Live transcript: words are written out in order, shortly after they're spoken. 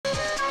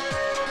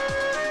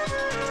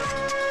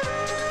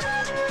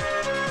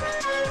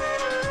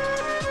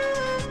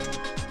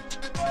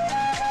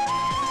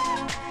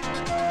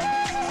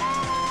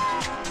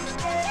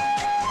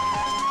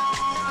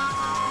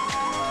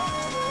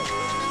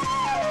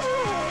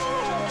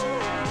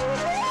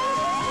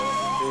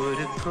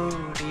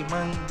കോടി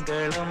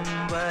മംഗളം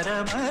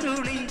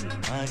വരമരുളി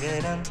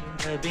മകരന്ദ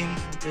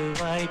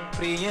ബിന്ദുവായി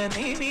പ്രിയ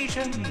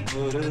നിമിഷം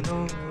ഒരു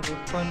നൂറ്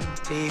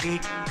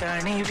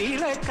പൊൻതിരിക്കണി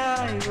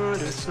വിളക്കായി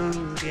ഒരു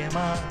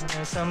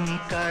സൂര്യമാനസം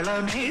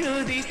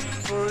കളമെഴുതി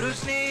ഒരു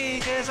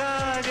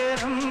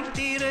സ്നേഹസാഗരം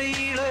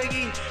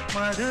തിരയിളകി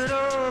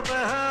മധുരോപഹാരമായി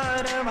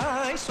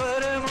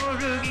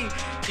സ്വരമൊഴുകി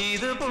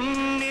ഇത്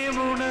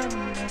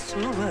പുണ്യമുണർന്ന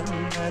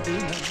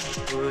സുവർണദിനം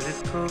ഒരു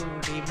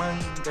കോടി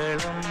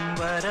മംഗളം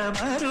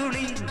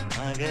വരമരുളി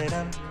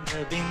മകരന്ദ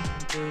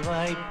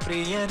ബിന്ദുവായി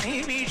പ്രിയ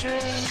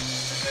നിമിഷം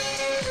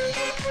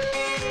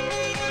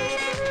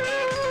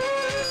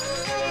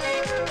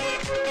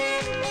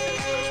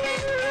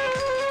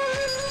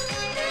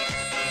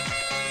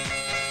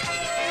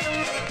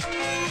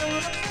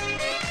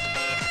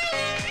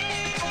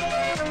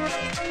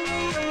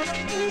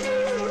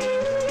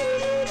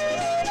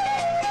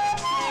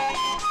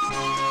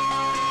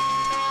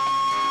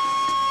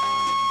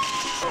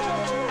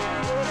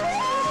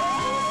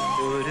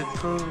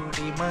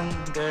കോടി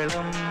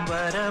മംഗളം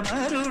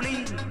വരമരുളി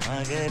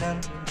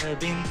മകരന്ദ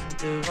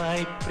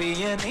ബിന്ദുവായി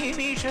പ്രിയ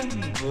നിമിഷം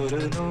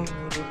ഒരു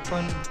നൂറ്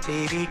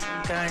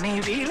പൊൻതിരിക്കണി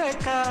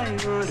വിളക്കായി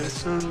ഒരു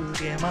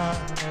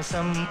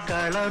സൂര്യമാനസം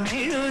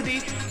കളമെഴുതി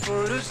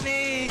ഒരു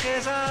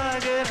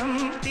സ്നേഹസാഗരം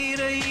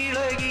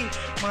തിരയിളകി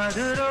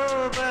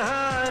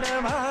മധുരോപഹാരമായി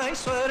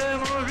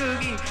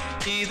സ്വരമൊഴുകി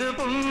ഇത്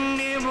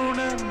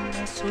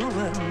പുണ്യമുണർന്ന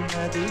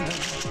സുവർണദിനം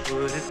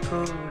ഒരു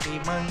കോടി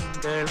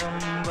മംഗളം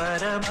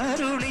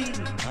വരമരുളി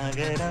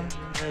മകരന്ദ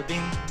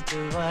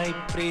ബിന്ദുവായി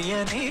പ്രിയ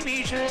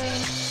നിമിഷം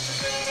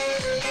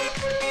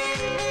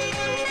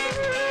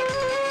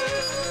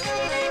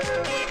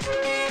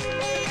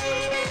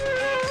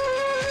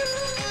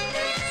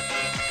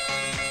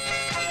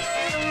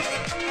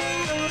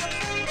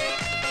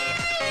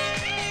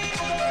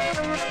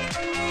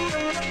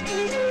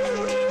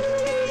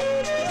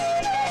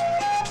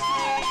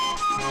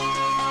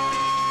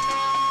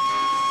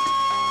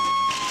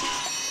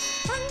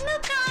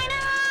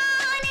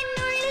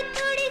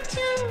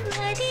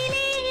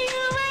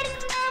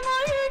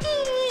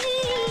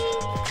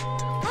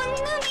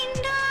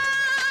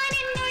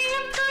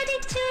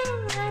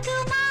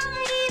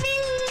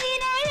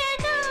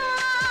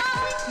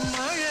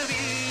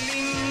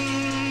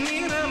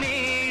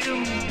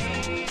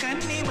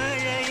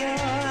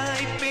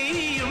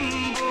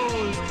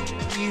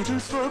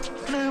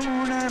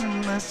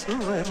സ്വപ്നമുണർന്ന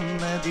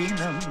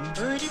സുവർണദിനം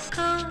ഒരു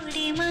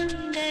കോടി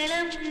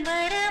മംഗളം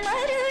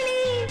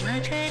വരമരുളി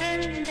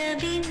മകരന്ദ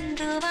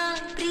ബിന്ദുവാ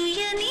പ്രിയ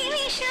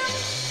നിമിഷം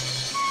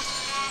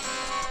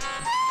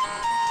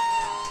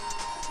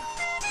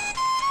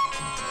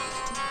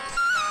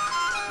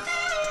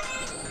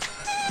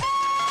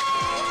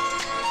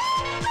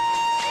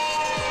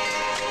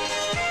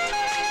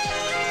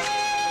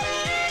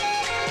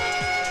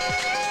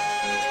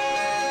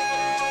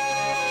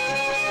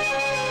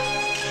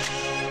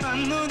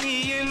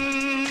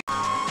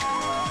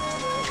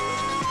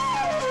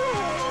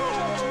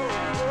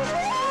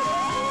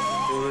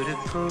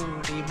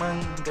കോടി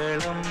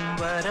മംഗളം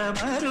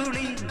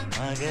വരമരുളി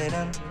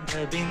മകരന്ദ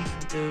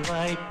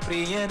ബിന്ദുവായി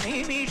പ്രിയ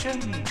നിമിഷം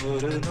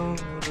ഒരു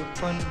നൂറ്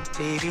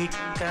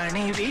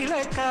പൊൻതിരിക്കണി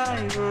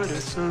വിളക്കായി ഒരു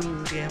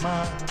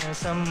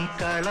സൂര്യമാനസം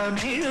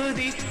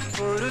കളമെഴുതി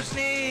ഒരു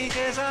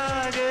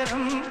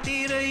സ്നേഹസാഗരം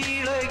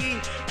തിരയിളകി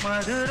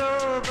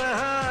മധുരോപഹാരമായി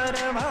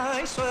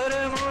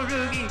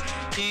സ്വരമൊഴുകി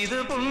ഇത്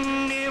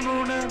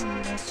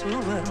പുണ്യമുണർന്ന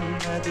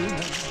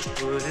സുവർണദിനം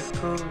ഒരു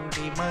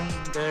കോടി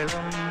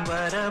മംഗളം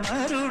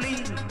വരമരുളി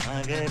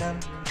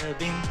മകരന്ദ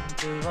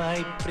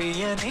ബിന്ദുവായി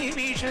പ്രിയ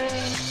നിമിഷം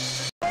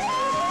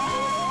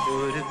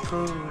ഒരു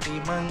കോടി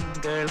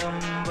മംഗളം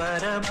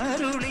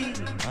വരമരുളി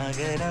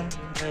മകരന്ദ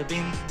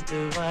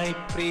ബിന്ദുവായി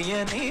പ്രിയ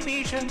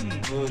നിമിഷം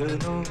ഒരു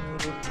നൂറ്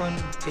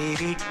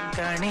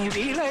പൊൻതിരിക്കണി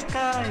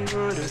വിളക്കായി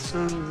ഒരു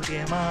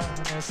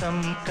സൂര്യമാനസം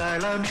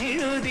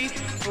കളമെഴുതി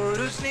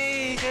ഒരു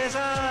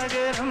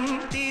സ്നേഹസാഗരം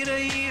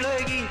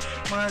തിരയിളകി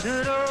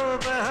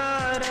മധുരോപഹാരമായി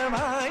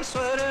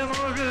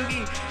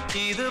സ്വരമൊഴുകി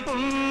ഇത്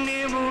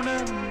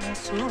പുണ്യമുണർന്ന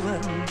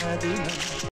സുവർണദിനം